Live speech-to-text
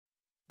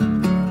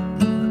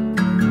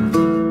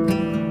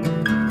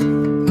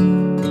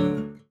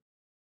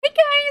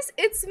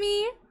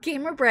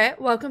Gamer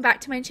Brit, welcome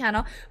back to my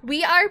channel.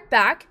 We are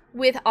back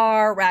with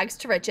our Rags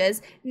to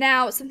Riches.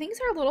 Now, some things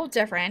are a little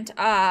different.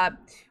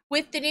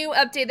 With the new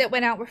update that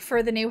went out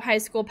for the new high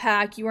school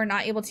pack, you are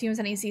not able to use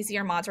any CC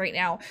or mods right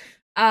now.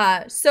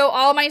 So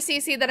all my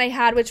CC that I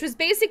had, which was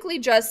basically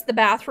just the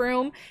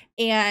bathroom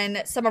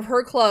and some of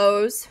her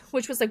clothes,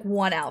 which was like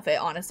one outfit,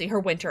 honestly, her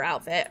winter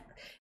outfit.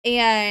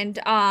 And,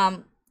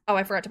 oh,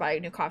 I forgot to buy a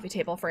new coffee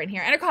table for in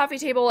here, and a coffee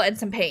table and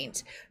some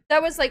paint.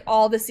 That was like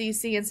all the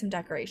CC and some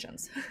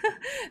decorations.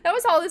 That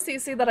was all the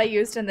CC that I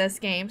used in this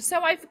game.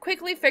 So I've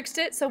quickly fixed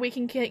it so we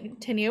can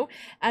continue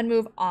and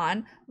move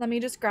on. Let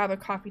me just grab a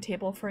coffee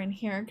table for in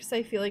here because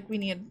I feel like we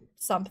need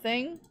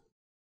something.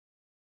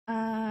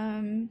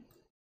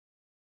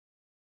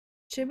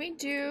 Should we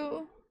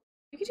do,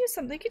 we could do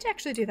something, we could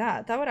actually do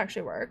that. That would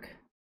actually work.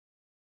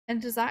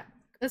 And does that,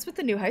 that's with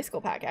the new high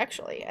school pack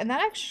actually. And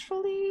that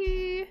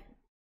actually,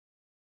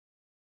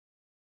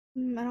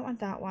 I don't want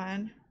that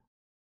one.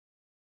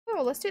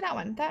 Oh, let's do that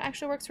one. That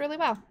actually works really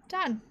well.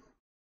 Done.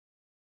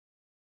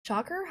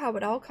 Shocker how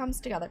it all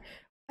comes together.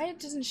 Why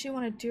doesn't she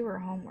want to do her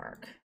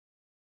homework?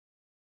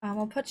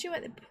 We'll put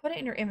it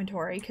in your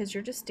inventory because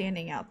you're just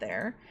standing out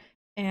there.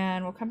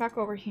 And we'll come back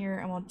over here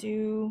and we'll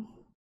do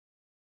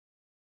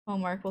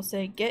homework. We'll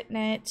say get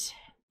knit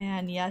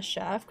and yes,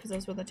 chef, because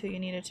those were the two you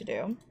needed to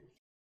do.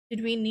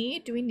 Do we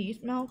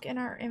need milk in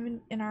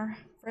our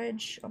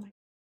fridge? Oh my,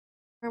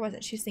 where was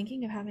it? She's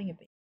thinking of having a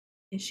baby.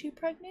 Is she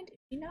pregnant? Is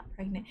she not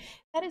pregnant?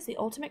 That is the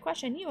ultimate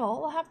question. You all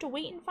will have to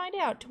wait and find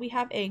out. Do we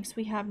have eggs?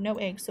 We have no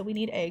eggs, so we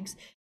need eggs.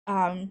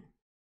 Do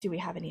we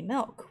have any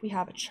milk? We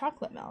have a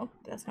chocolate milk.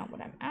 That's not what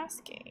I'm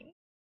asking.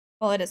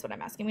 Well, it is what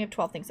I'm asking. We have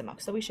 12 things of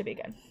milk, so we should be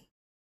good.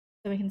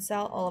 So we can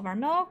sell all of our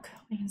milk.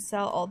 We can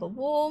sell all the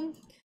wool.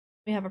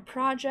 We have a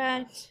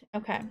project.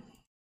 Okay.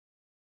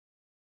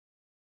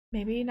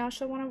 Maybe now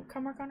she'll want to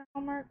come work on her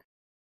homework.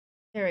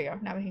 There we go.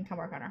 Now we can come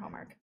work on our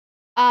homework.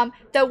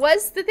 That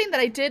was the thing that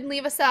I did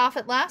leave us off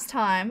at last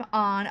time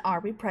on, are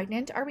we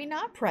pregnant? Are we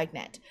not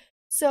pregnant?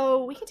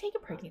 So we can take a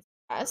pregnancy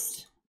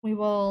test. We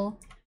will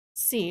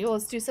see.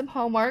 Let's do some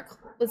homework.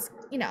 Let's,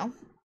 you know,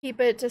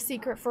 keep it a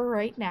secret for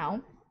right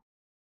now.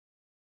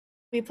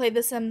 We played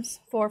The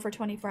Sims 4 for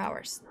 24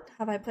 hours.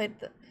 Have I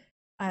played the...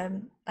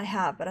 I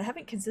have, but I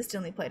haven't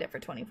consistently played it for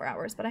 24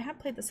 hours, but I have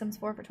played The Sims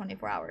 4 for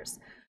 24 hours.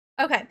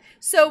 Okay,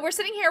 so we're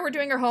sitting here, we're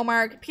doing our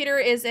homework. Peter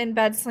is in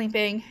bed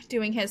sleeping,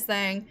 doing his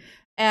thing,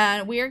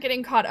 and we are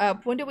getting caught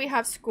up. When do we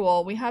have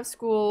school? We have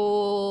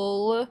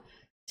school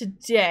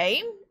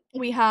today.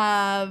 We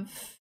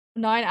have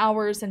 9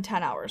 hours and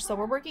 10 hours, so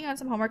we're working on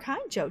some homework. Hi,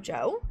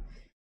 Jojo.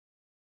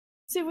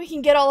 See if we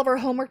can get all of our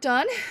homework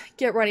done,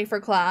 get ready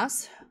for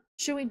class.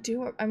 Should we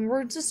do it? I mean,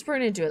 we're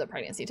gonna do the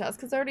pregnancy test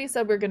because I already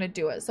said we're gonna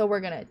do it, so we're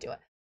gonna do it.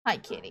 Hi,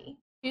 kitty.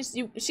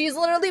 She's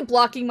literally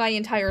blocking my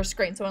entire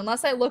screen, so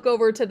unless I look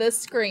over to this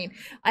screen,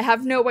 I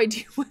have no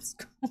idea what's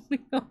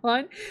going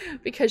on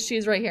because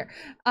she's right here.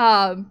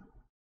 Hi,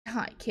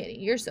 kitty.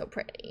 You're so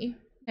pretty,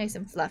 nice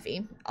and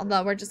fluffy.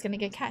 Although we're just gonna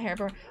get cat hair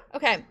for her.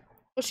 Okay.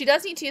 Well, she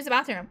does need to use the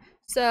bathroom,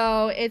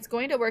 so it's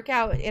going to work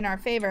out in our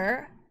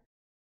favor.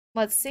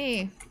 Let's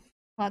see.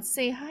 Let's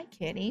see. Hi,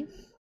 kitty.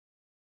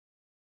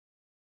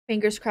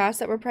 Fingers crossed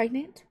that we're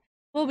pregnant.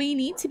 Well, we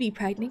need to be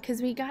pregnant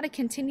because we got to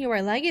continue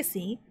our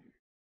legacy.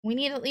 We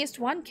need at least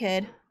one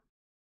kid.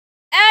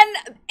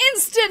 And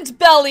instant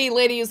belly,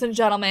 ladies and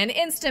gentlemen.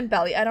 Instant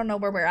belly. I don't know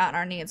where we're at in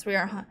our needs. We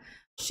are...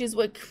 She's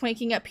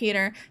waking up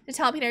Peter to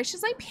tell Peter.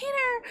 She's like, Peter,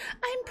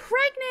 I'm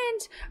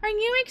pregnant. Are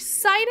you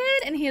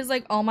excited? And he's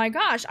like, oh my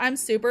gosh, I'm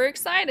super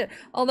excited.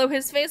 Although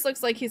his face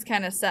looks like he's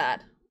kind of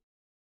sad.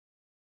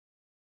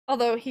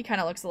 Although he kind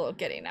of looks a little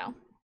giddy now.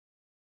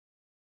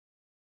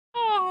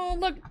 Oh,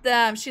 look at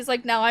them. She's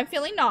like, now I'm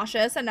feeling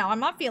nauseous, and now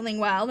I'm not feeling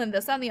well, and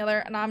this and the other,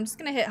 and I'm just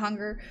gonna hit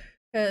hunger,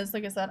 because,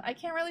 like I said, I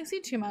can't really see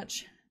too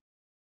much.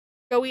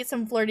 Go eat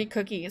some flirty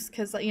cookies,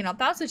 because, you know,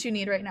 that's what you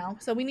need right now.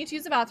 So we need to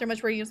use the bathroom,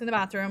 which we're using the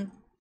bathroom.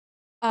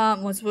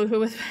 Let's woohoo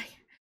with me.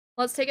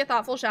 Let's take a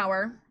thoughtful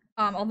shower.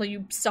 Although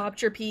you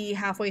stopped your pee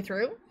halfway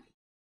through.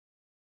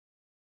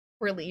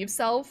 Relieve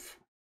self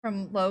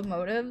from low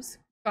motives.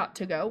 Got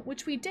to go,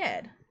 which we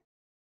did.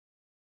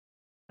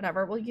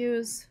 Whatever,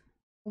 we'll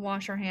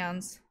wash our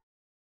hands.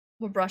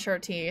 We'll brush our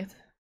teeth.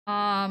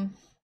 And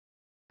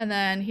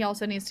then he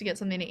also needs to get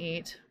something to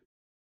eat.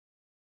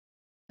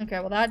 Okay,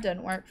 well that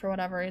didn't work for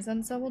whatever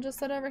reason, so we'll just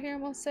sit over here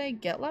and we'll say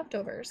get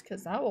leftovers,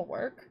 because that will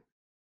work.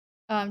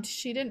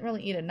 She didn't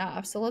really eat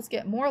enough, so let's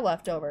get more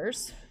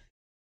leftovers.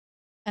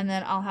 And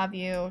then I'll have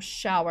you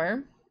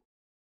shower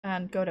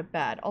and go to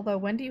bed. Although,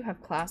 when do you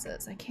have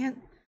classes? I can't...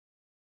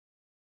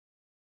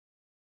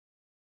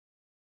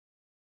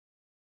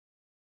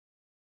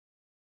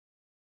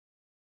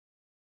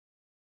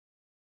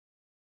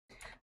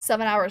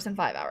 "7 hours and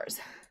 5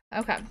 hours.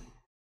 Okay.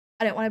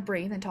 I didn't want to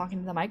breathe and talking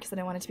to the mic because I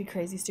didn't want it to be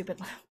crazy,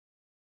 stupid loud.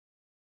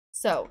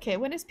 So, okay,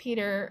 when is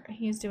Peter?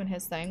 He's doing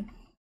his thing.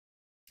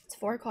 It's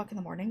 4 o'clock in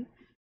the morning.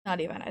 Not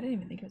even. I didn't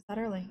even think it was that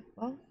early.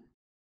 Well,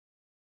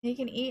 he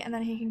can eat and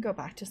then he can go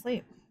back to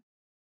sleep.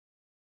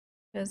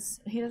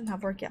 Because he doesn't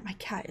have work yet. My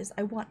cat is...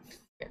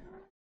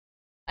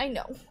 I I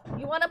know.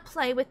 You want to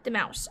play with the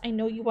mouse. I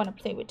know you want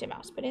to play with the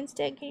mouse, but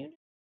instead, can you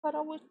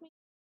cuddle with me?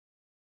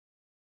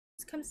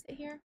 Just come sit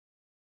here.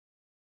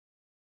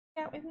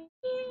 Cat with me.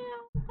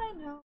 Yeah, I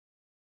know.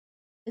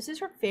 This is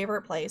her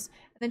favorite place.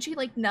 And then she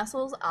like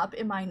nestles up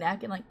in my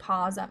neck and like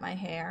paws at my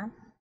hair.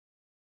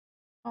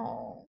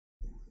 Oh.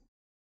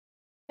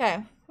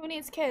 Okay, who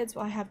needs kids?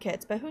 Well, I have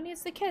kids, but who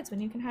needs the kids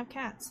when you can have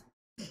cats?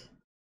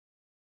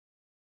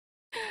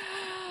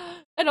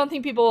 I don't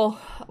think people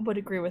would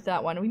agree with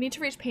that one. We need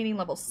to reach painting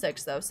level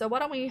 6 though, so why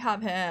don't we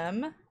have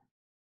him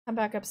come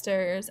back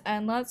upstairs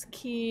and let's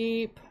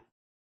do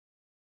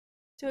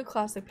a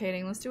classic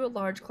painting. Let's do a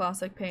large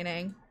classic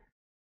painting.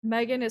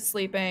 Megan is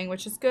sleeping,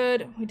 which is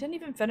good. We didn't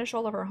even finish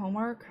all of our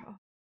homework.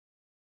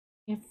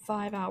 We have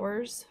 5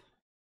 hours.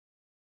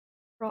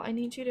 Girl, I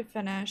need you to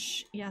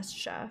finish. Yes,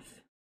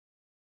 chef.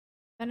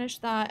 Finish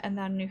that and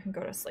then you can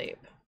go to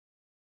sleep.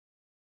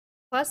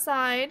 Plus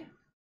side.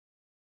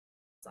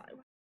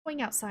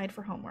 Going outside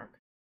for homework.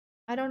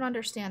 I don't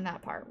understand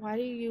that part. Why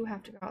do you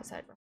have to go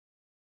outside for homework?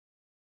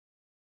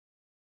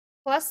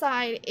 Plus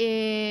side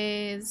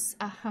is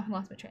I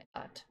lost my train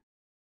of thought.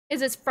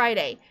 It's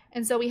Friday,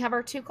 and so we have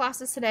our 2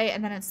 classes today,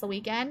 and then it's the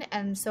weekend,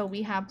 and so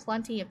we have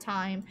plenty of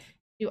time to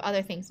do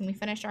other things. And we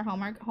finished our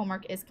homework.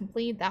 Homework is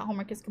complete. That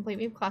homework is complete.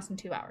 We have class in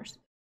 2 hours,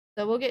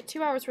 so we'll get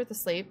 2 hours worth of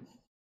sleep.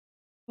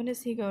 When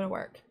does he go to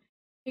work?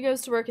 He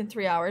goes to work in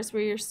 3 hours.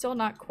 We're still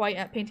not quite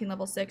at painting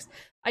level 6.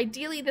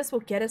 Ideally, this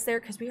will get us there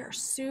because we are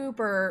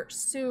super,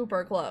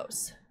 super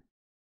close.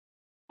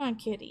 Come on,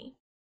 kitty.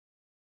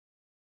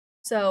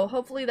 So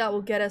hopefully that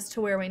will get us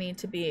to where we need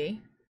to be.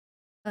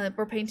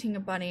 We're painting a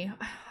bunny.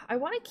 I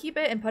want to keep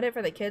it and put it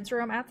for the kids'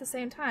 room at the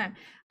same time.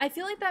 I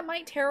feel like that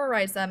might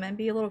terrorize them and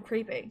be a little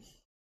creepy.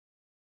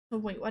 Oh,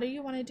 wait, what do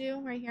you want to do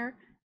right here?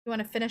 You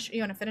want to finish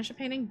a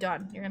painting?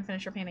 Done. You're going to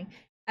finish your painting.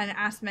 And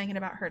ask Megan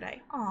about her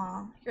day.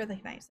 Aw, you're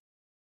like nice.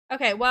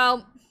 Okay,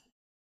 well,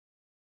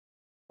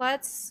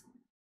 let's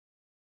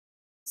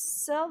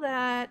sell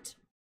that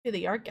to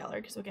the art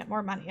gallery because we'll get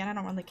more money, and I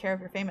don't really care if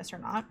you're famous or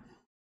not.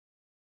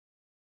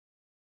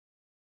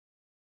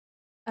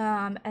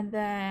 And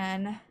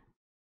then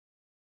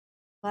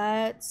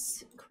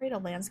let's create a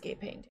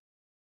landscape painting.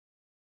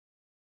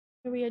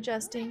 Are we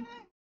adjusting?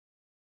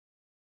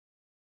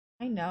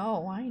 I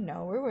know.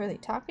 We're really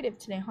talkative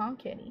today, huh,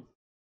 kitty?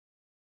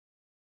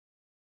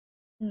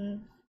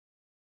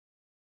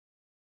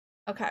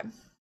 Okay.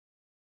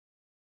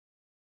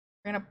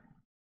 We're gonna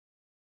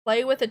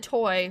play with a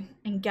toy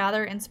and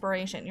gather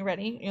inspiration. You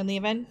ready? You're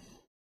leaving?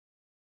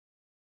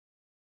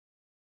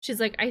 She's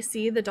like, I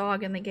see the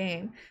dog in the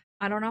game.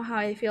 I don't know how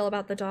I feel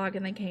about the dog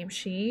in the game.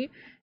 She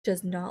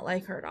does not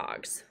like her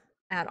dogs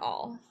at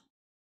all.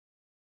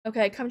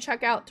 Okay, come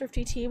check out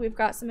Thrifty Tea. We've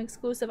got some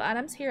exclusive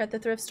items here at the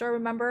thrift store.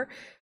 Remember,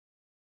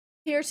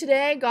 here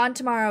today, gone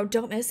tomorrow.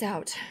 Don't miss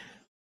out.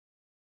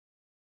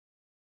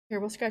 Here,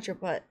 we'll scratch your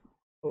butt.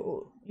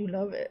 Oh, you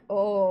love it.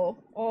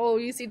 Oh,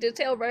 you see the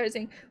tail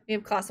rising. We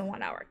have class in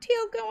 1 hour.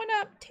 Tail going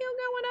up.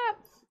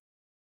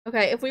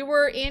 Okay, if we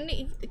were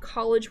in the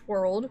college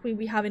world, we'd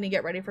be having to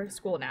get ready for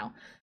school now.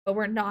 But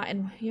we're not,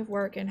 and we have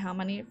work in how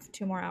many?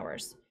 2 more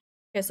hours.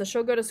 Okay, so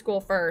she'll go to school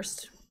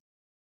first.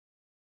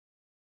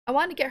 I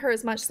want to get her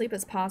as much sleep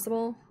as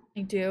possible.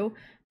 I do.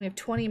 We have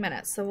 20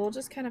 minutes, so we'll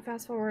just kind of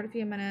fast forward a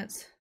few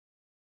minutes.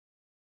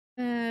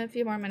 A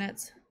few more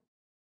minutes.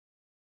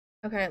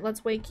 Okay,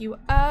 let's wake you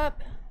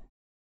up.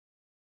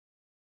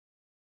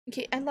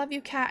 Okay, I love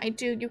you, cat. I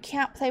do. You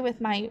can't play with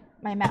my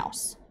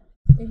mouse.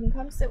 You can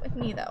come sit with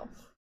me, though.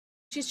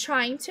 She's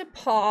trying to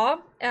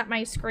paw at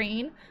my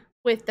screen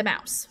with the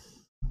mouse.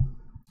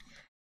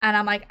 And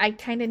I'm like, I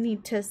kind of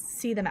need to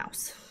see the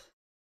mouse.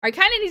 Or I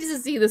kind of need to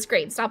see the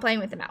screen. Stop playing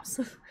with the mouse.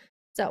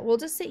 So we'll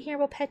just sit here.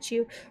 We'll pet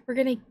you. We're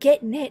going to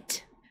get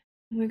knit.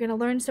 We're going to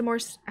learn some more.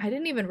 I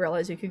didn't even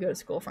realize you could go to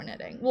school for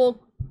knitting.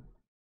 Well,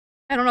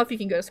 I don't know if you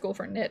can go to school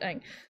for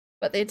knitting,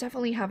 but they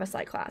definitely have a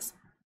side class.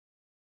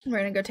 We're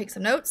going to go take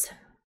some notes.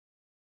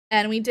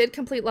 And we did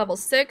complete level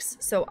 6.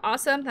 So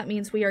awesome. That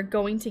means we are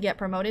going to get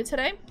promoted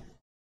today,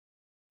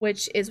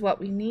 which is what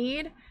we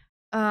need.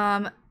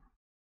 We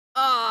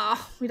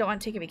don't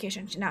want to take a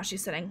vacation. Now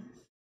she's sitting.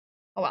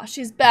 Oh well,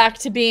 she's back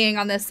to being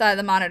on this side of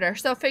the monitor.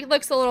 So if it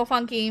looks a little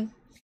funky,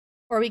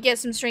 or we get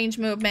some strange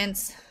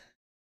movements,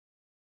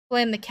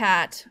 blame the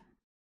cat.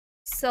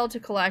 Sell to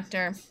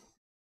collector.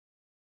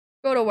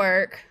 Go to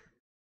work.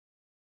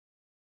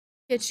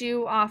 Get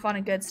you off on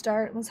a good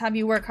start. Let's have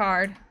you work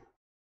hard.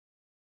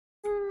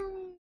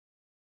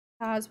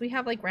 We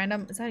have like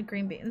random, is that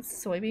green beans?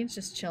 Soybeans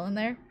just chilling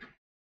there.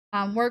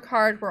 Work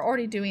hard. We're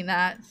already doing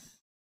that.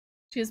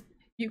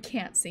 You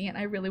can't see, and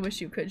I really wish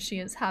you could. She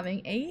is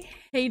having a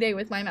heyday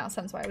with my mouse.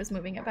 That's why I was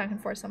moving it back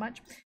and forth so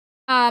much.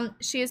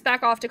 She is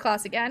back off to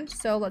class again,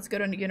 so let's go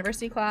to a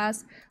university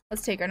class.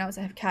 Let's take our notes.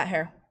 I have cat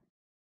hair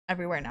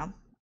everywhere now.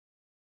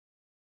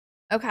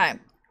 Okay,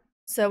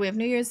 so we have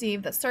New Year's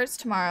Eve that starts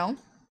tomorrow.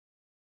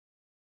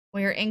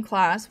 We are in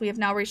class. We have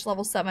now reached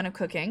level 7 of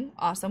cooking.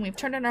 Awesome. We've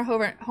turned in our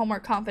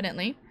homework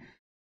confidently.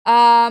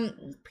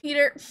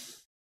 Peter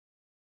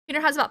Peter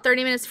has about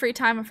 30 minutes free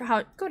time for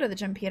how. Go to the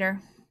gym, Peter.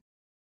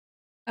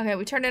 Okay,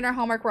 we turned in our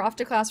homework. We're off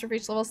to class. We've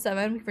reached level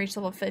 7. We've reached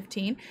level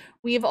 15.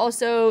 We've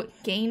also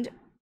gained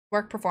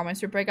work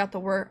performance. We break out the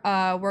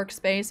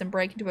workspace and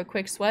break into a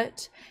quick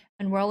sweat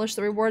and relish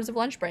the rewards of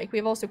lunch break.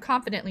 We've also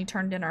confidently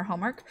turned in our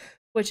homework,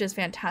 which is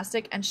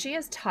fantastic. And she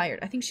is tired.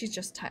 I think she's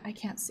just tired. I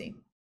can't see.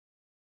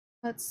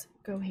 Let's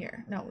go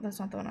here. No,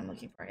 that's not the one I'm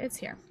looking for. It's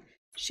here.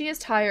 She is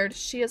tired.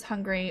 She is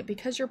hungry.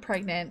 Because you're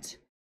pregnant,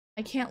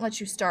 I can't let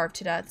you starve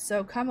to death.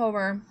 So come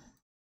over,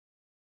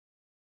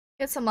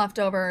 get some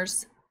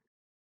leftovers,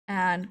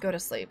 and go to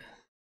sleep.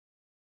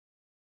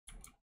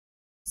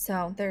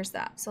 So there's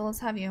that. So let's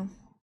have you.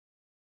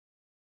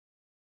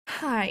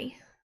 Hi.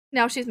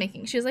 Now she's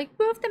like,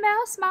 move the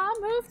mouse,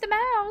 Mom, move the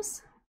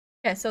mouse.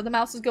 Okay, so the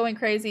mouse is going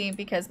crazy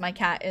because my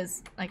cat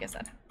is, like I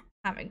said,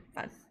 having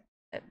fun.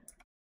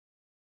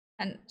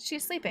 And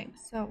she's sleeping,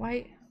 so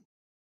why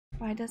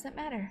does it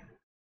matter?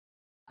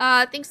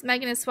 Thinks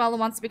Megan and Swella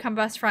wants to become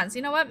best friends.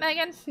 You know what,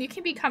 Megan? You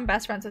can become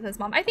best friends with his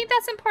mom. I think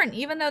that's important,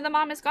 even though the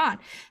mom is gone,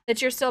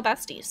 that you're still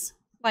besties.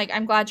 Like,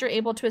 I'm glad you're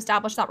able to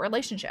establish that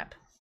relationship.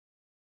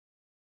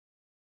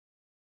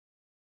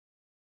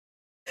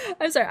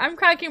 I'm sorry, I'm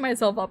cracking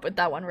myself up with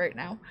that one right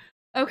now.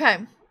 Okay.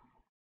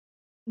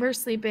 We're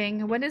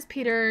sleeping. When does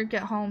Peter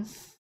get home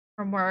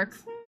from work?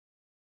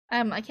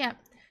 I can't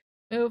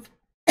move.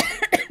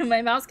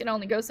 My mouse can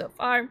only go so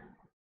far.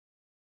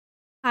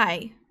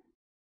 Hi.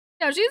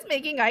 Now she's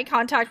making eye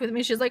contact with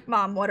me. She's like,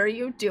 Mom, what are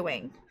you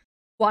doing?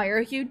 Why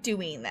are you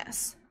doing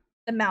this?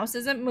 The mouse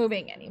isn't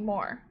moving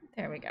anymore.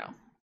 There we go.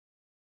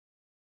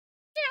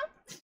 Yeah.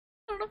 I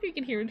don't know if you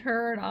can hear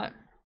her or not.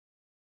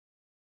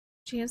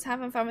 She is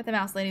having fun with the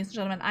mouse, ladies and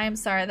gentlemen. I am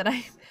sorry that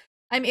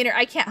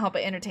I can't help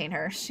but entertain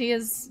her. She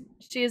is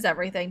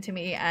everything to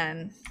me,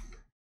 and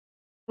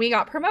we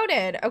got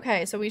promoted.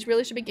 Okay, so we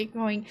really should be getting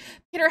going.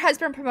 Peter has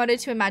been promoted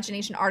to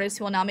Imagination Artist,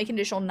 who will now make an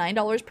additional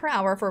 $9 per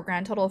hour for a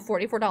grand total of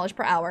 $44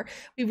 per hour.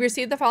 We've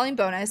received the following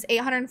bonus: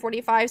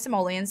 845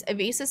 simoleons, a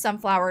vase of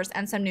sunflowers,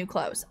 and some new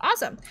clothes.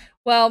 Awesome.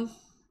 Well,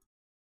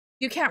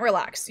 you can't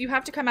relax. You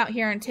have to come out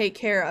here and take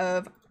care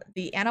of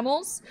the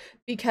animals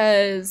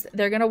because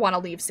they're going to want to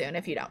leave soon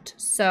if you don't.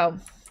 So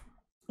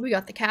we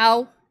got the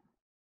cow.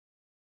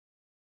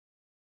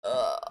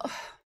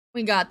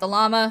 We got the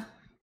llama.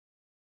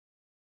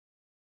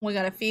 We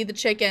gotta feed the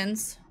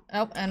chickens.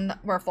 Oh, and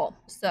we're full.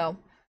 So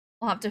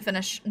we'll have to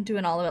finish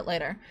doing all of it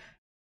later.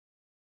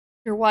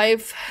 Your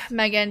wife,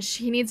 Megan,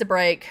 she needs a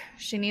break.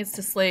 She needs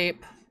to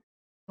sleep.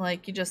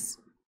 Like,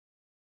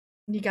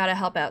 you gotta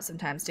help out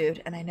sometimes,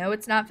 dude. And I know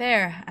it's not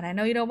fair. And I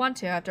know you don't want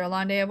to after a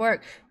long day of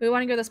work. We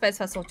want to go to the Spice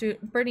Festival.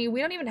 Dude, Brittany,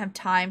 we don't even have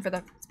time for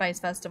the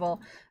Spice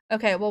Festival.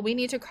 Okay, well, we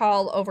need to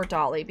call over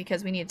Dolly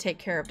because we need to take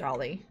care of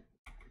Dolly.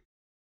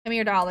 Come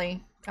here,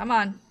 Dolly. Come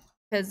on.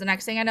 Because the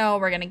next thing I know,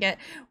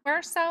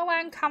 we're so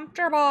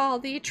uncomfortable.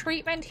 The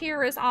treatment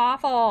here is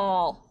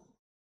awful.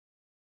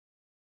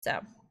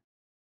 So,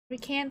 we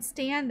can't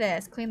stand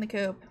this. Clean the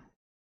coop.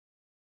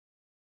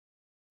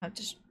 I'll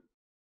just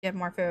give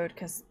more food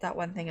because that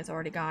one thing is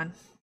already gone.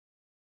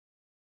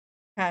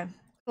 Okay,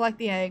 collect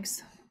the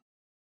eggs.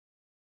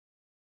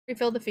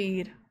 Refill the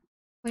feed.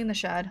 Clean the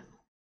shed.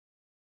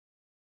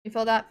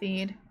 Refill that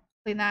feed.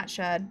 Clean that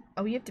shed.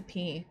 Oh, you have to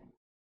pee.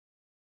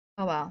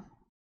 Oh well.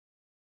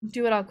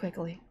 Do it all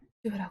quickly.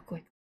 Do it all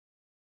quick.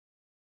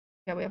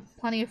 Yeah, we have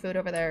plenty of food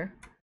over there.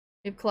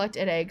 We've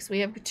collected eggs.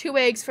 We have 2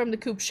 eggs from the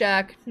coop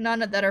shack. None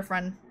that are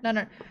friend. None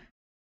are.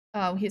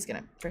 Oh, he's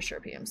gonna for sure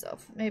pee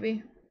himself.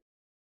 Maybe.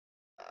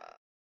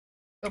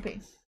 Go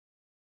pee.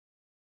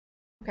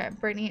 Okay,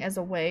 Brittany is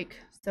awake.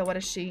 So what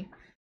is she?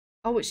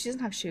 Oh, wait, she doesn't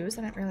have shoes.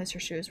 I didn't realize her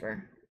shoes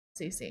were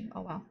CC.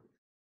 Oh well.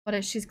 What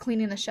is she's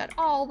cleaning the shed?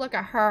 Oh, look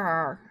at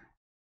her.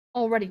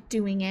 Already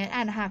doing it.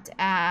 I don't have to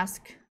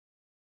ask.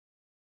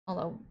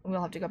 Although,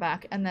 we'll have to go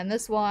back. And then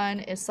this one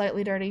is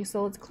slightly dirty,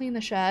 so let's clean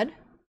the shed.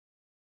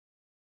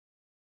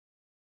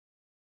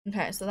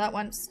 Okay, so that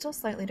one's still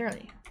slightly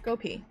dirty. Go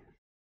pee.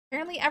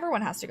 Apparently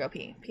everyone has to go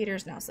pee.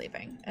 Peter's now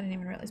sleeping. I didn't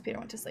even realize Peter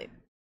went to sleep.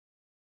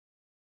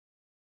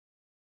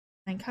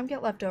 And come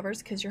get leftovers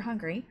because you're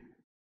hungry.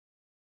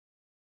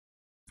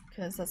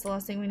 Because that's the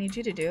last thing we need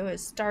you to do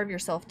is starve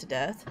yourself to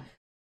death.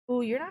 Oh,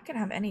 you're not gonna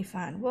have any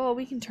fun. Well,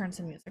 we can turn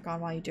some music on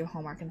while you do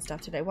homework and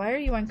stuff today. Why are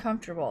you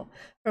uncomfortable?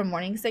 From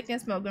morning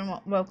sickness, Megan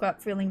woke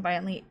up feeling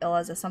violently ill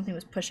as if something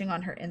was pushing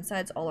on her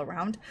insides all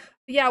around.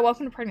 But yeah,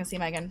 welcome to pregnancy,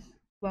 Megan.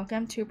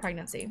 Welcome to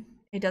pregnancy.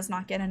 It does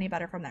not get any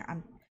better from there.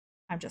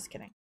 I'm just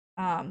kidding.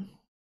 Okay,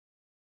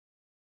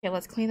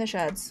 let's clean the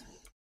sheds.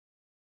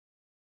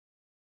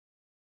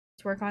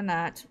 Let's work on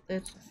that.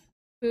 The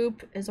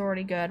poop is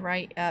already good,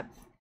 right? Yep.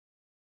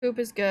 Poop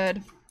is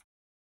good.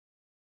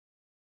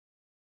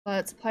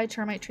 Let's apply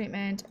termite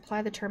treatment.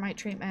 Apply the termite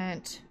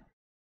treatment.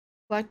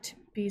 Collect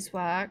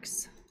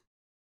beeswax.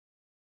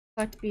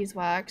 Collect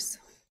beeswax.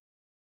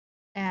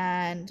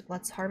 And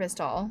let's harvest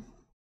all.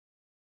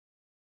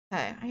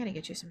 Okay, I gotta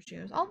get you some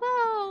shoes.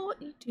 Although,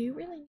 you do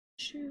really need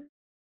shoes.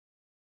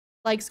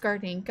 Likes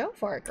gardening. Go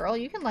for it, girl.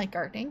 You can like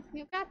gardening.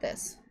 You've got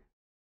this.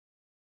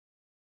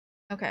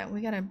 Okay,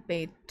 we gotta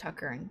bathe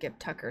Tucker and give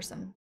Tucker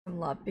some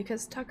love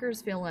because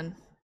Tucker's feeling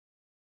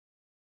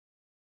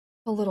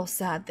a little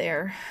sad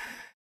there.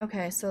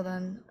 Okay, so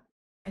then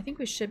I think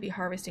we should be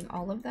harvesting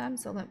all of them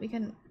so that we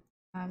can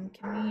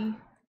we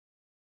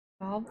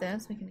evolve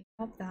this? We can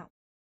evolve that.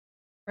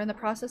 We're in the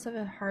process of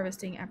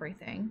harvesting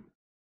everything.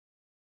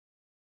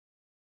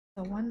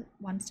 So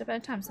one step at a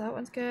time. So that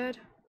one's good.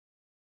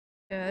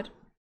 Good.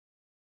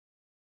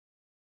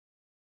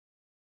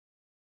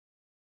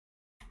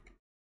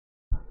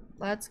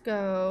 Let's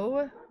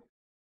go.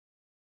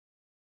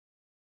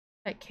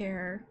 Take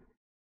care.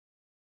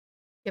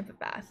 Give a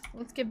bath.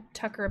 Let's give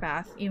Tucker a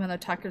bath, even though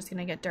Tucker's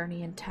gonna get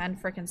dirty in 10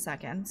 freaking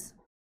seconds.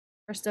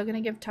 We're still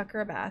gonna give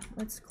Tucker a bath.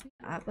 Let's clean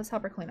up. Let's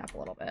help her clean up a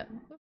little bit.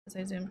 As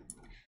I zoom.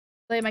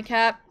 Blame my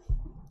cat.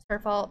 It's her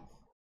fault.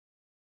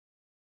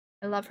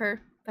 I love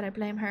her, but I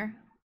blame her.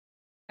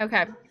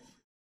 Okay.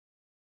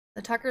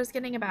 The Tucker's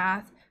getting a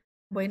bath,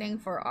 waiting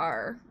for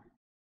our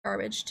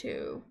garbage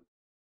to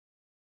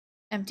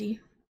empty,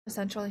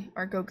 essentially,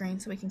 or go green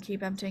so we can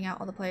keep emptying out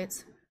all the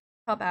plates.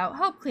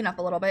 Help clean up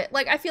a little bit.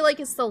 Like, I feel like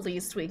it's the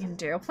least we can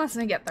do. Plus,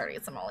 we get 30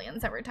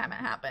 simoleons every time it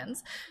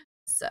happens.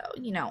 So,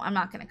 you know, I'm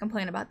not going to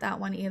complain about that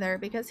one either,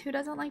 because who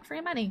doesn't like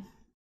free money?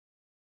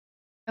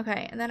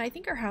 Okay, and then I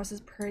think our house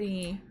is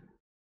pretty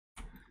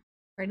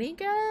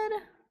good.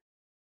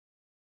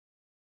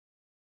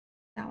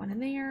 That one in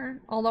there.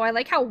 Although I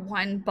like how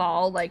one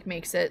ball, like,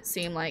 makes it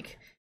seem like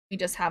we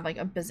just have, like,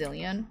 a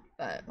bazillion,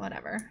 but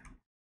whatever.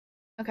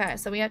 Okay,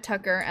 so we have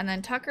Tucker, and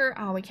then Tucker,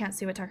 oh, we can't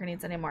see what Tucker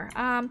needs anymore.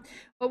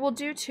 What we'll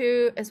do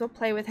too is we'll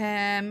play with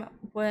him.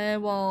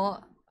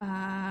 We'll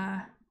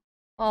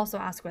also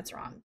ask what's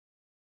wrong,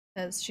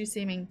 because she's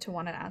seeming to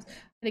want to ask.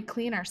 We're gonna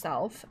clean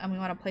ourselves, and we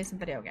want to play some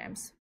video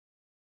games.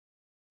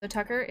 So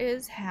Tucker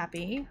is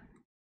happy.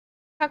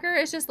 Tucker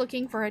is just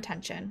looking for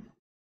attention.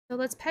 So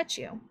let's pet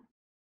you.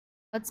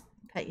 Let's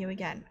pet you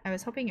again. I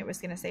was hoping it was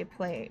gonna say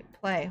play.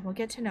 We'll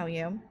get to know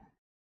you.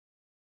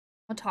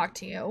 We'll talk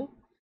to you.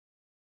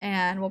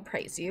 And we'll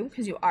praise you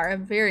because you are a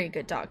very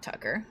good dog,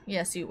 Tucker.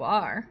 Yes, you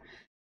are.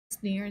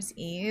 It's New Year's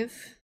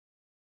Eve.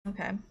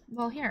 Okay.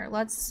 Well, here,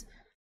 what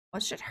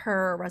should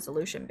her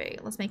resolution be?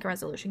 Let's make a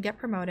resolution. Get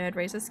promoted,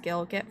 raise a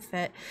skill, get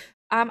fit.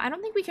 I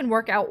don't think we can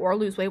work out or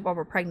lose weight while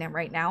we're pregnant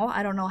right now.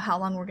 I don't know how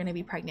long we're going to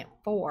be pregnant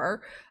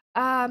for.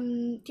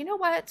 You know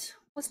what?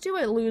 Let's do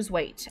it, lose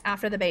weight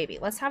after the baby.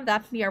 Let's have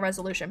that be our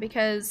resolution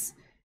because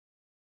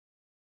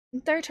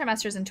third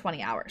trimester is in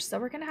 20 hours. So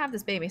we're going to have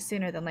this baby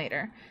sooner than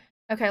later.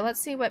 Okay, let's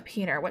see what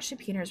should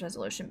Peter's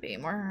resolution be?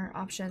 More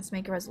options,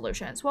 make a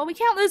resolutions. Well, we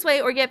can't lose weight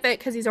or get fit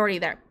because he's already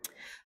there.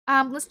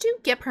 Let's do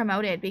get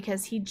promoted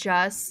because he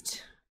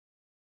just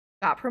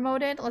got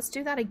promoted. Let's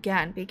do that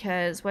again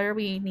because what are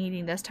we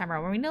needing this time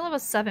around? We're in level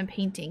 7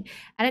 painting,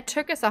 and it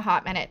took us a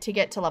hot minute to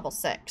get to level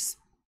 6.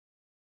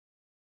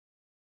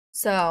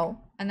 So,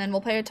 and then we'll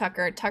play with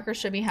Tucker. Tucker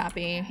should be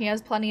happy. He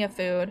has plenty of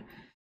food.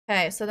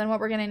 Okay, so then what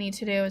we're going to need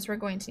to do is we're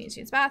going to need to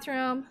use the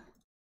bathroom.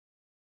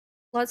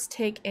 Let's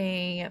take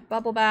a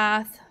bubble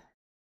bath.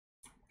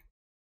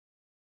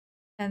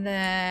 And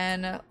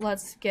then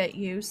let's get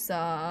you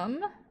some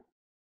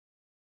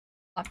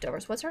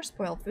leftovers. What's our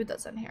spoiled food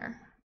that's in here?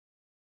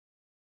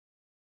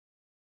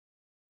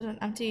 Is it an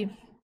empty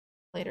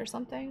plate or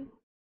something?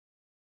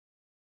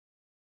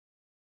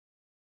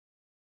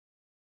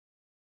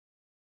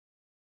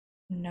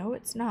 No,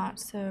 it's not.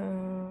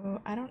 So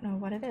I don't know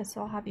what it is.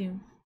 So I'll have you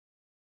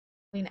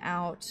clean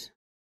out.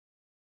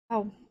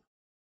 Oh,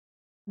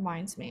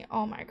 reminds me.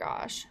 Oh my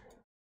gosh.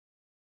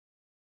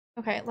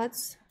 Okay,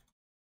 let's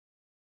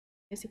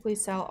basically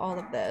sell all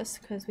of this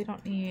because we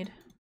don't need.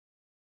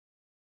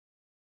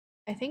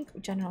 I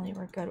think generally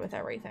we're good with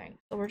everything.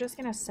 So we're just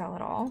gonna sell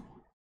it all.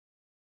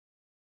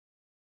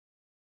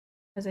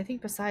 Because I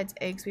think besides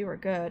eggs we were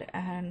good,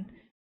 and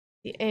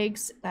the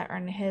eggs that are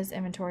in his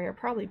inventory are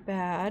probably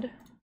bad.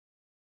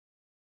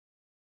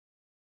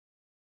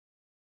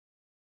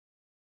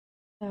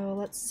 So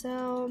let's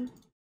sell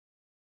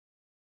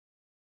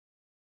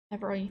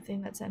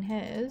everything that's in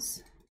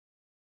his.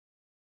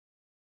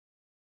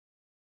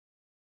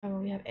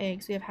 Oh, we have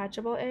eggs. We have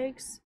hatchable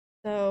eggs.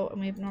 So, and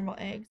we have normal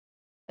eggs.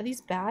 Are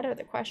these bad or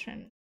the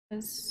question?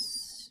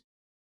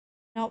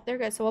 Nope, they're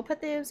good. So we'll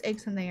put those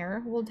eggs in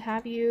there. We'll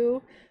have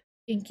you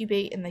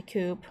incubate in the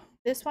coop.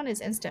 This one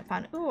is instant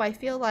fun. Ooh, I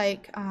feel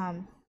like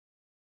your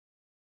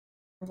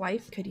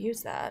wife could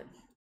use that.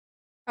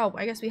 Oh,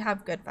 I guess we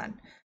have good fun.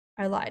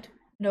 I lied.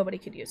 Nobody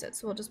could use it.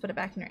 So we'll just put it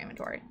back in your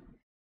inventory.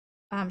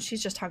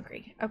 She's just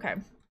hungry. Okay.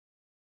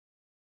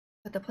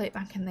 Put the plate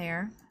back in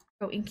there.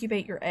 Go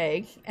incubate your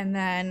egg, and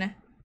then can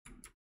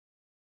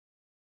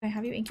I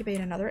have you incubate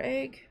another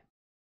egg?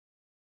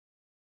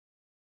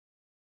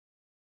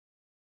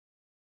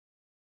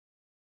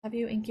 Have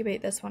you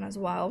incubate this one as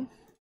well.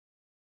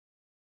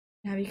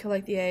 Have you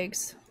collect the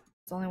eggs.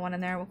 There's only one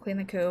in there. We'll clean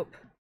the coop.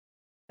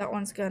 That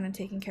one's good and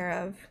taken care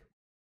of.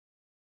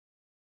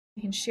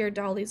 You can shear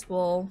Dolly's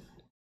wool.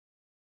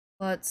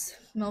 Let's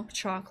milk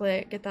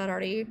chocolate. Get that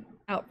already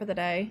out for the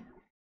day.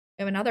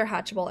 We have another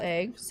hatchable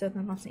egg, so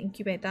then let's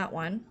incubate that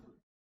one.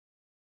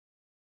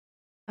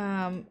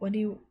 When do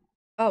you,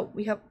 oh,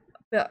 we have,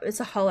 it's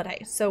a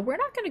holiday. So we're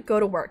not going to go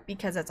to work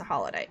because it's a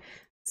holiday.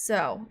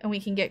 So, and we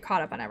can get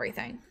caught up on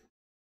everything.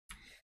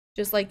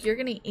 Just like you're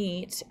going to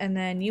eat and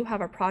then you have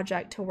a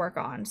project to work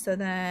on. So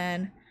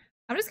then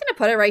I'm just going to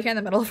put it right here in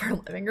the middle of our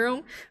living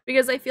room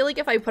because I feel like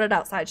if I put it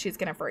outside, she's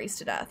going to freeze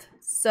to death.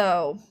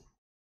 So,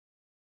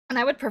 and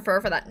I would prefer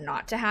for that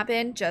not to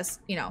happen. Just,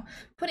 you know,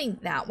 putting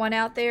that one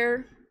out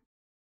there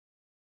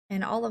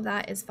and all of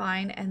that is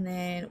fine. And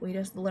then we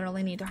just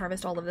literally need to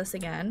harvest all of this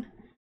again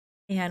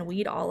and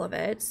weed all of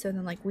it. So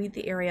then like weed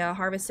the area,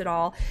 harvest it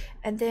all.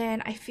 And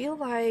then I feel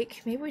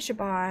like maybe we should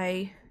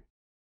buy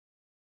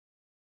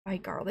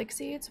garlic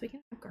seeds. We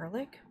can have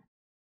garlic.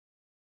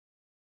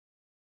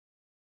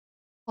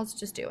 Let's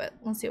just do it.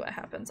 Let's see what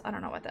happens. I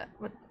don't know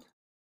what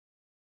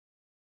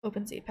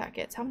open seed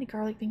packets. How many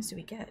garlic things do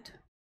we get?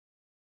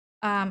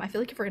 I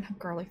feel like if we're gonna have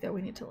garlic though,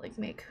 we need to like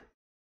make,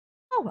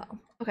 oh well.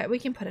 Okay, we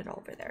can put it all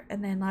over there.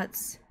 And then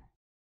let's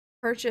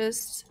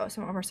purchase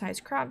some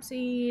oversized crop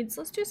seeds.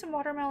 Let's do some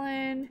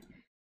watermelon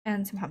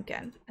and some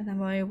pumpkin. And then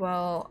we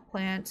will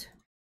plant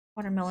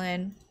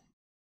watermelon,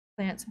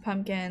 plant some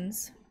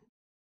pumpkins.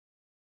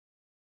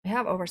 We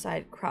have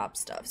oversized crop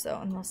stuff, so,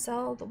 and we'll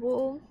sell the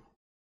wool.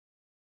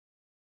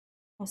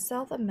 We'll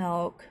sell the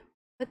milk,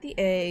 put the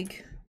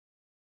egg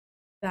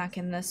back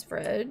in this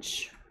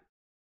fridge.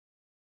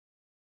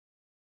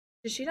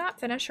 Did she not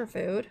finish her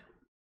food?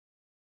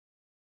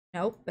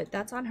 Nope, but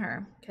that's on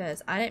her,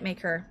 because I didn't make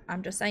her.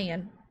 I'm just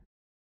saying.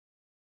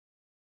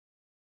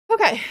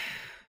 Okay.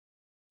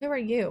 Who are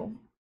you?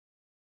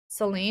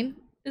 Celine?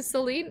 Is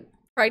Celine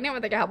pregnant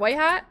with a cowboy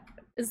hat?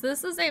 Is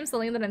this the same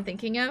Celine that I'm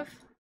thinking of?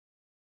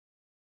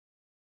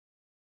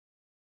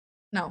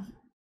 No.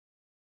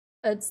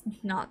 It's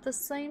not the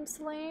same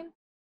Celine.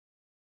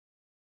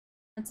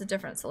 It's a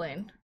different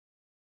Celine.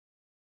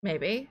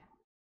 Maybe.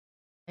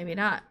 Maybe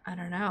not. I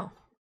don't know.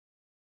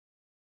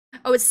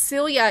 Oh, it's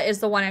Celia is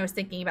the one I was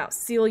thinking about.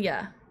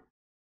 Celia.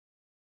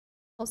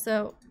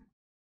 Also,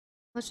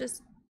 let's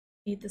just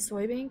eat the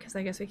soybean because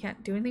I guess we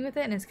can't do anything with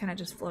it and it's kind of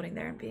just floating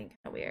there and being kind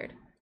of weird.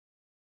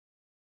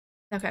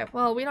 Okay,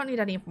 well, we don't need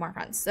any more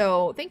friends.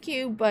 So thank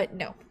you, but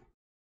no.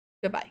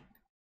 Goodbye.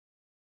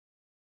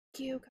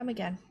 Thank you. Come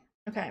again.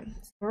 Okay,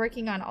 so we're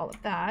working on all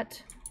of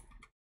that.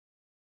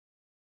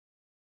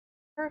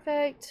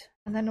 Perfect.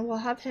 And then we'll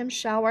have him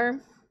shower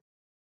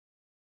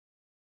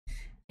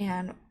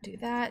and do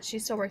that.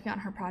 She's still working on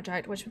her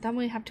project, which then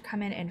we have to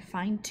come in and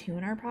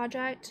fine-tune our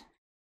project.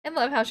 I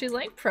love how she's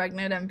like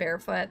pregnant and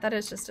barefoot. That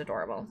is just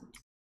adorable.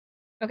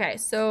 Okay,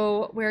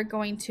 so we're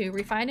going to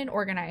refine and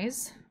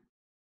organize.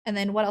 And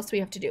then what else do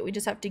we have to do? We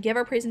just have to give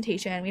our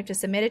presentation. We have to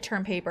submit a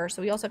term paper.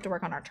 So we also have to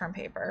work on our term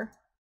paper.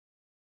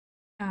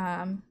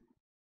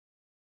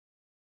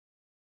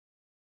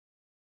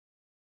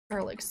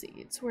 Garlic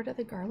seeds. Where do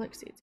the garlic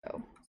seeds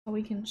go? So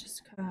we can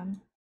just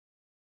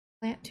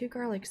plant 2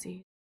 garlic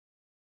seeds.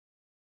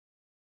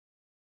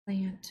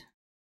 Plant.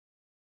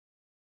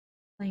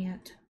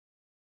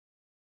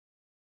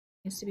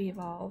 Needs to be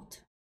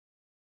evolved.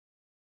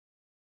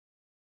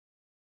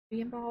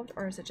 Be involved,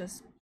 or is it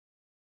just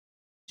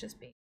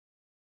be?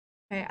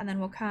 Okay, and then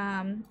we'll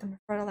come and we'll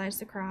fertilize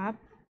the crop.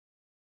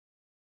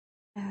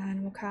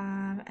 And we'll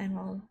come and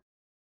we'll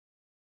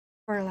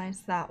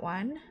fertilize that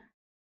one.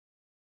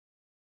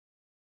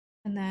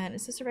 And then,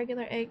 is this a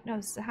regular egg? No,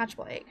 this is a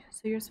hatchable egg.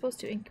 So you're supposed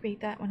to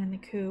incubate that one in the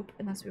coop,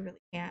 unless we really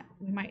can't.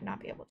 We might not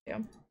be able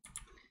to.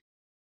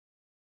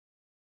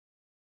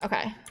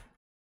 Okay.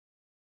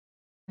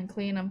 And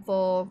clean and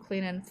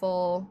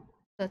full.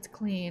 That's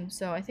clean.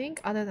 So I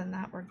think other than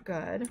that, we're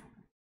good.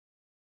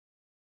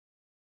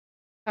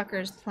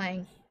 Tucker's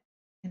playing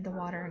in the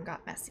water and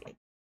got messy.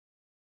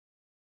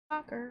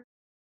 Tucker.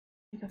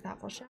 Think of that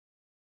full shot.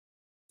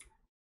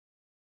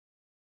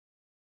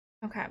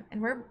 Okay,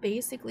 and we're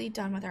basically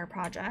done with our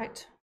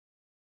project.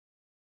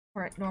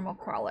 We're at normal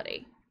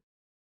quality.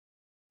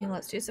 And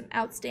let's do some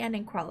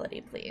outstanding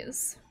quality,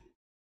 please.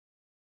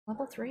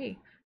 Level 3.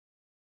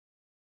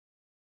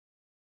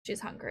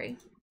 She's hungry.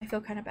 I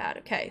feel kind of bad.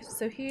 Okay,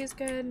 so he's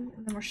good. And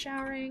then we're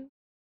showering.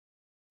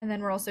 And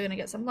then we're also going to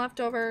get some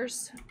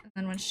leftovers. And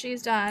then when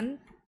she's done,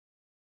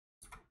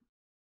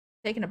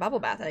 taking a bubble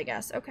bath, I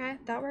guess. Okay,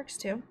 that works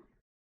too.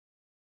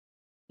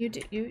 You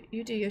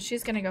do.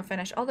 She's going to go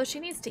finish. Although she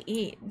needs to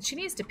eat. She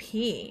needs to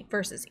pee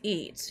versus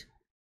eat.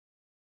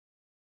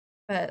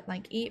 But,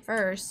 like, eat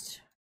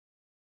first.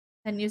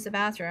 Then use the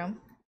bathroom.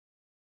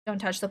 Don't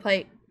touch the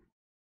plate.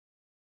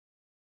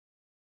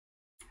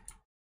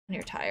 And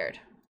you're tired.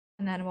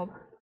 And then we'll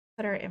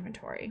put our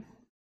inventory.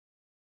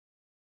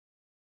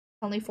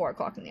 Only 4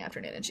 o'clock in the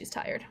afternoon and she's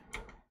tired.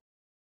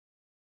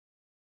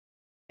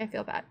 I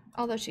feel bad.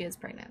 Although she is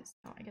pregnant,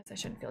 so I guess I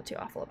shouldn't feel too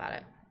awful about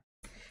it.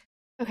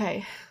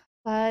 Okay,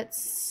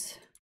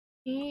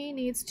 he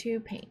needs to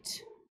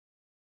paint.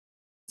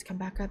 Let's come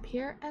back up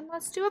here and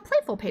let's do a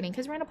playful painting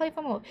because we're in a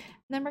playful mode.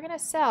 And then we're gonna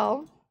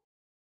sell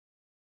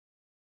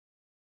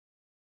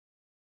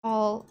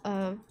all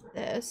of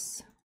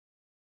this.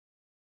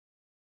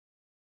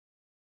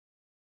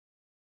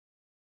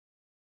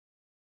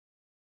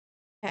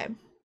 Okay.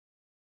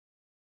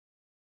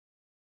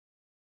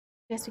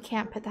 guess we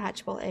can't put the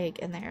hatchable egg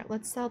in there.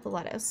 Let's sell the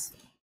lettuce.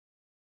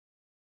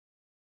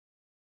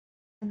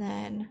 And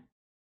then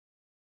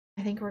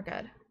I think we're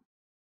good. Do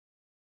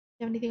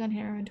you have anything on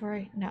your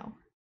inventory? No.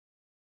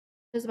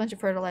 There's a bunch of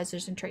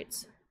fertilizers and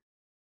traits.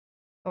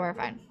 But we're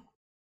fine.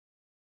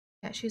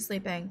 Yeah, she's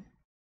sleeping.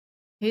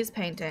 He's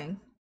painting.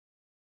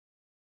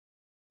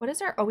 What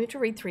is our... Oh, we have to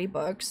read 3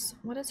 books.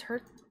 What is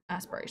her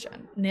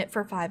aspiration? Knit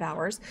for 5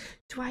 hours.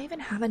 Do I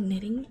even have a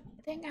knitting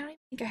thing? I don't even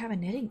think I have a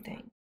knitting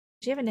thing.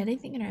 Does she have a knitting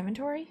thing in her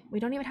inventory? We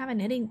don't even have a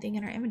knitting thing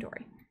in our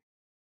inventory.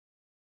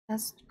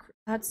 That's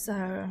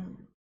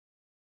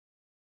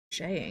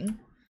crocheting.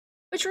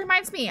 Which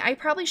reminds me, I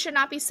probably should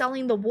not be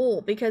selling the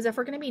wool, because if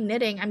we're going to be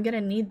knitting, I'm going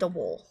to need the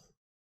wool.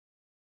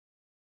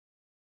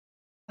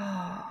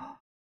 Oh.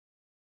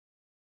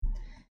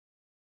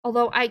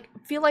 Although I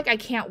feel like I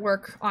can't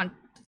work on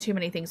too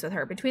many things with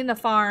her. Between the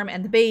farm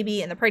and the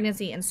baby and the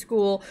pregnancy and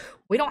school,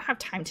 we don't have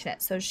time to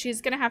knit. So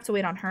she's going to have to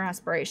wait on her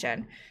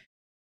aspiration.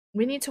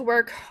 We need to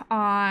work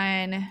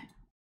on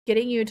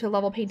getting you to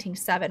level painting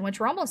 7, which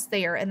we're almost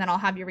there, and then I'll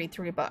have you read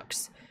 3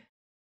 books.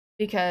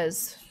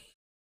 Because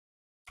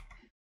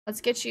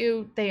let's get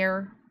you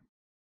there.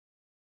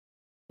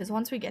 Because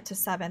once we get to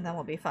 7, then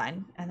we'll be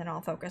fine. And then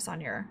I'll focus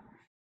on your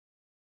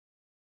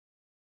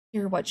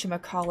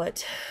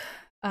whatchamacallit.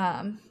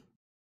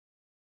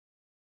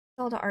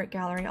 Zelda Art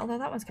Gallery, although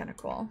that one's kind of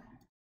cool.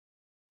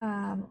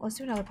 Let's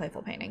do another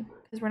playful painting,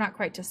 because we're not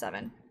quite to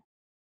 7.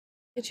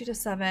 Get you to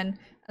 7,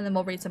 and then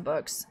we'll read some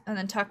books. And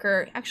then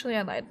Tucker, actually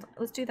I lied.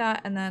 Let's do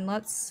that, and then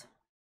let's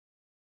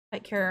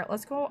take care.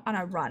 Let's go on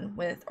a run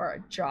with, or a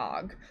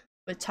jog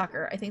with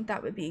Tucker. I think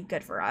that would be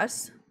good for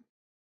us.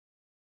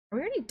 Are we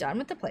already done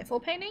with the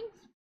playful painting?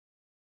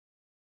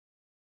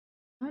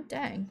 Oh,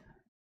 dang.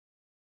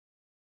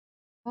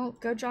 Well,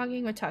 go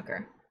jogging with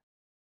Tucker.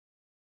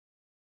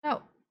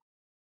 No.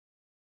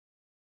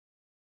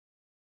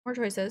 More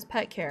choices.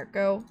 Pet care.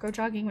 Go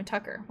jogging with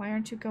Tucker. Why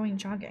aren't you going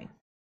jogging?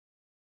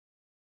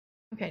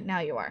 Okay, now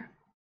you are.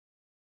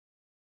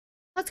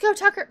 Let's go,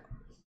 Tucker.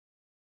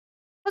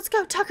 Let's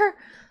go, Tucker.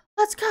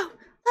 Let's go.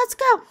 Let's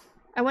go.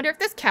 I wonder if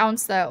this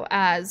counts, though,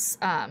 as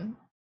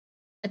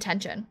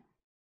attention.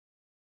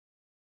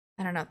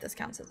 I don't know if this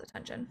counts as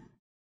attention.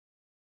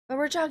 But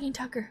we're jogging,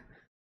 Tucker.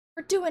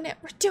 We're doing it.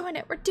 We're doing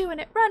it. We're doing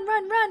it. Run,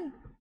 run, run.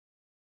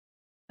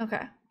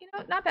 Okay. You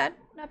know, not bad.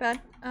 Not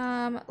bad.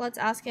 Let's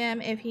ask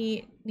him if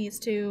he needs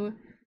to...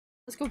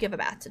 Let's go give a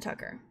bath to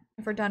Tucker.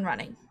 If we're done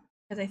running.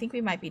 Because I think we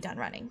might be done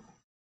running.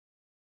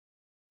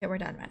 Okay, we're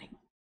done running.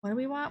 What do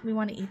we want? We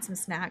want to eat some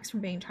snacks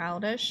from being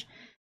childish.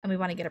 And we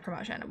want to get a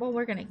promotion. Well,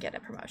 we're going to get a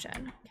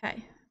promotion.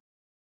 Okay.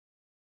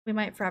 We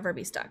might forever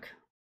be stuck.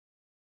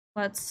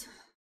 Let's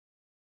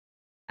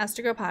ask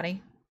to go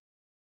potty.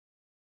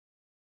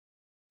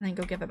 And then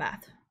go give a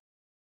bath.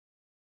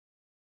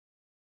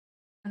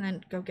 And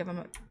then go give him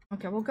a...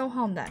 Okay, we'll go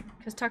home then.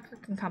 Because Tucker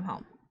can come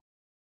home.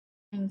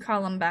 And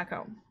call him back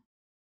home.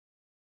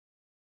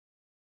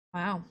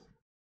 Wow.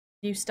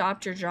 You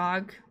stopped your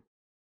jog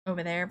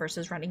over there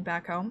versus running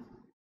back home?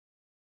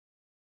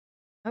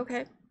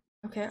 Okay.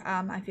 Okay,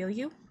 I feel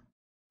you.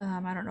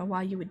 I don't know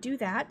why you would do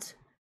that.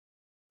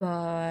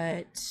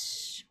 But...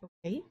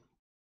 Okay.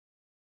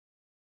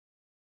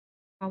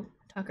 Oh,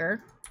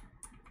 Tucker.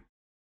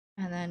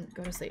 And then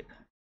go to sleep.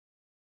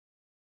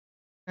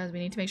 Because we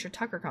need to make sure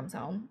Tucker comes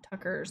home.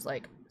 Tucker's,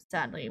 like,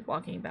 sadly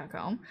walking back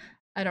home.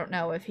 I don't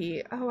know if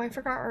he... Oh, I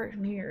forgot our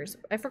New Year's.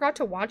 I forgot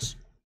to watch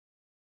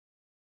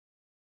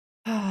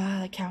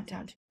the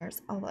countdown to New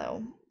Year's.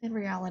 Although, in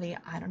reality,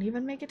 I don't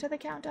even make it to the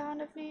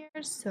countdown of New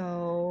Year's.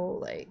 So,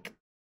 like,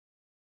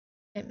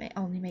 it may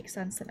only make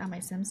sense that now my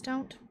Sims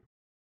don't.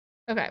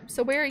 Okay,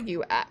 so where are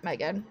you at,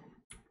 Megan?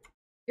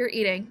 You're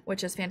eating,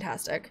 which is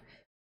fantastic.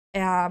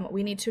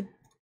 We need to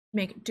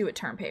do a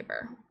term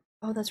paper.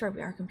 Oh, that's right,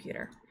 we are a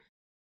computer.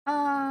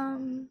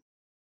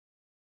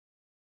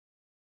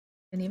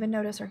 Didn't even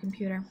notice our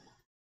computer.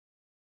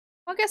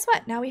 Well, guess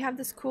what? Now we have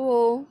this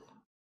cool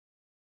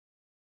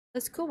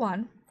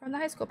one from the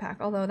high school pack,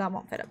 although that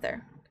won't fit up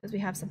there because we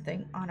have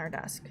something on our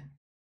desk.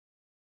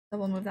 So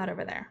we'll move that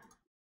over there.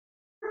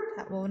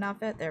 That will not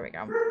fit. There we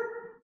go.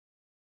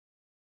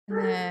 And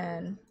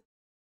then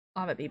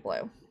I'll have it be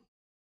blue.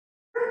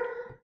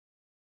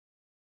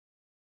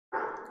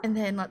 And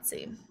then let's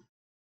see.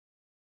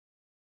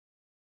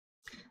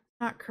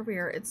 Not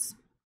career, it's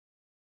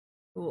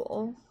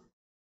school.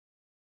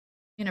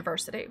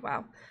 University,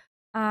 wow.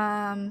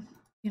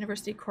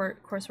 University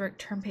coursework,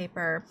 term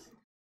paper.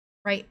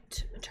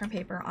 Write term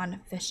paper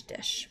on fish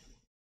dish.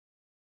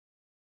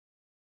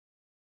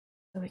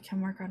 So we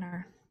can work on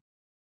our...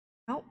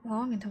 How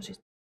long until she's...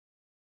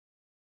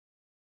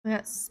 We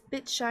got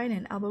spit shine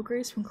and elbow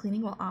grease from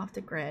cleaning while off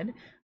the grid.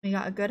 We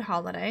got a good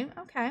holiday.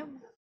 Okay.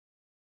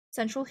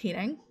 Central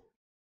heating.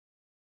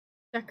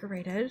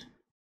 Decorated.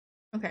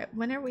 Okay,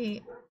 when are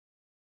we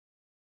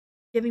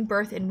giving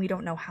birth and we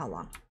don't know how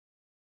long?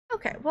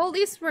 Okay, well, at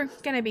least we're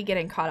going to be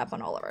getting caught up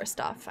on all of our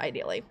stuff,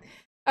 ideally.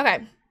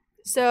 Okay,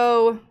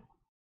 so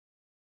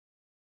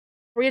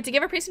we have to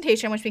give a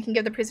presentation, which we can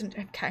give the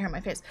presentation... I can't hear my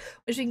face.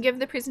 Which we can give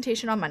the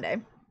presentation on Monday.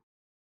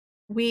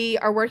 we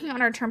are working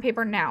on our term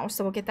paper now,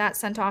 so we'll get that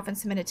sent off and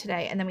submitted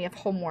today, and then we have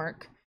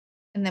homework,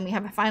 and then we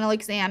have a final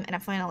exam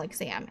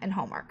and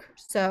homework.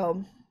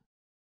 So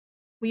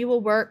we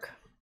will work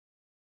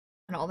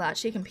on all that.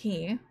 She can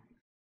pee,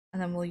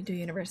 and then we'll do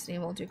university,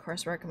 and we'll do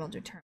coursework, and we'll do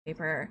term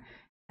paper,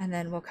 and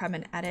then we'll come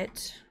and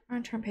edit our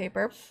term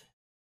paper.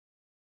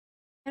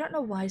 I don't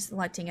know why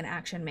selecting an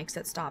action makes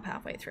it stop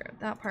halfway through.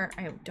 That part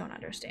I don't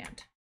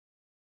understand.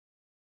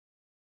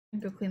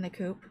 Go clean the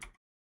coop.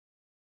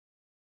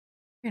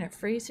 You're gonna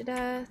freeze to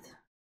death.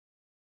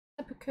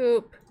 Up a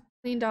coop,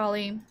 clean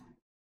Dolly,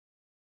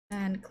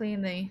 and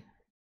clean the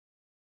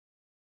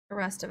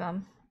rest of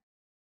them.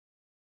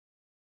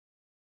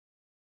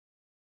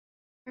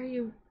 Where are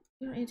you?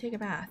 You don't need to take a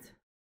bath.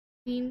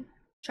 Clean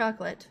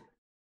chocolate.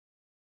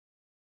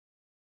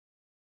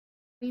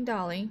 Clean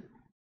Dolly.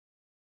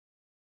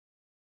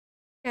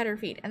 Scatter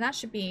feed. And that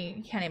should be,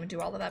 you can't even do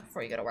all of that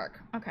before you go to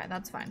work. Okay,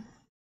 that's fine.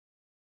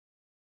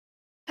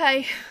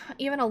 Hey,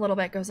 even a little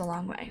bit goes a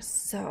long way,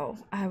 so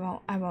I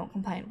won't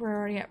complain. We're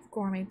already at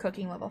gourmet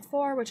cooking level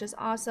 4, which is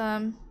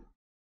awesome.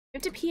 You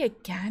have to pee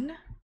again?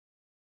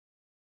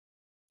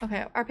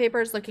 Okay, our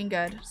paper is looking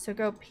good, so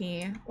go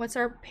pee. What's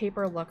our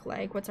paper look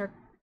like? What's our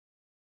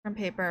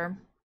paper?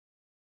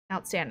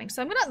 Outstanding.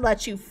 So I'm gonna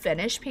let you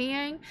finish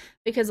peeing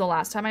because the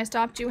last time I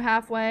stopped you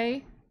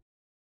halfway,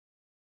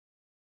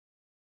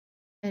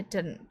 it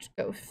didn't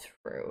go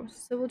through.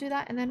 So we'll do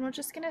that, and then we're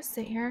just gonna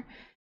sit here,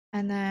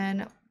 and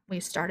then we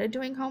started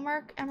doing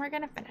homework, and we're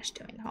gonna finish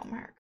doing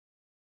homework.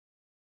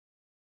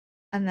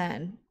 And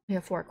then we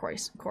have 4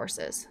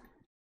 courses.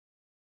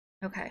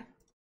 Okay.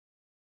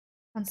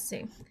 Let's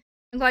see.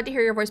 I'm glad to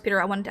hear your voice,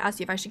 Peter. I wanted to ask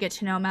you if I should get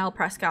to know Mel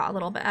Prescott a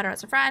little bit better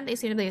as a friend. They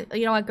seem to be,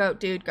 you know what,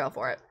 dude, go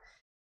for it.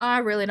 I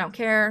really don't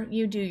care.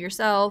 You do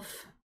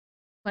yourself.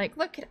 Like,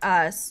 look at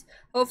us.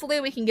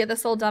 Hopefully we can get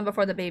this all done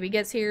before the baby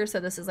gets here, so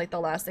this is like the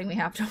last thing we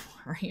have to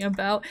worry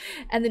about.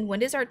 And then when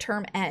does our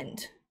term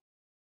end?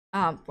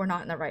 We're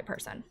not in the right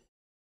person.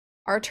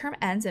 Our term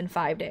ends in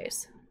 5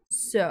 days.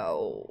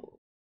 So,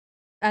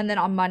 and then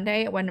on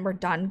Monday, when we're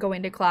done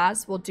going to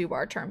class, we'll do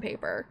our term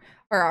paper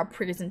or our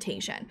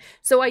presentation.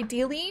 So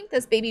ideally,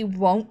 this baby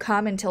won't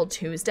come until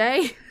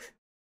Tuesday.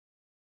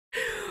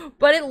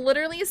 But it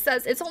literally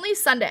says, it's only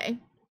Sunday,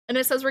 and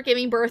it says we're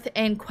giving birth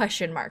in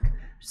question mark.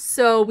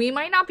 So we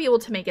might not be able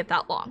to make it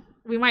that long.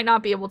 We might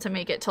not be able to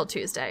make it till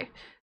Tuesday.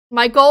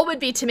 My goal would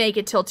be to make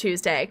it till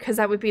Tuesday, because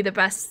that would be the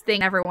best thing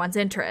in everyone's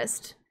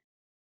interest.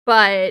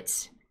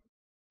 But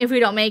if we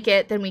don't make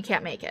it, then we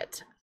can't make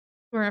it.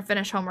 We're going to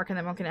finish homework, and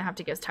then we're going to have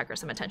to give Tucker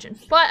some attention.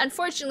 But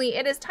unfortunately,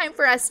 it is time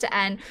for us to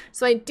end.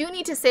 So I do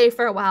need to say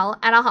farewell,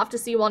 and I'll have to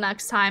see you all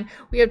next time.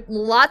 We have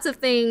lots of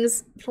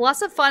things,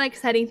 lots of fun,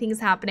 exciting things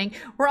happening.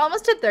 We're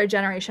almost at 3rd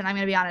generation. I'm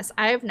going to be honest.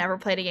 I have never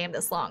played a game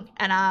this long.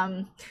 And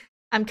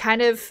I'm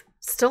kind of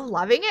still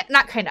loving it.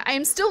 Not kind of. I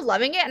am still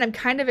loving it, and I'm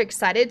kind of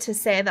excited to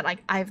say that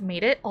like I've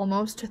made it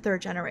almost to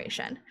 3rd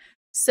generation.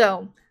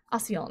 So I'll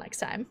see you all next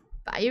time.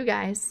 Bye, you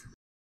guys.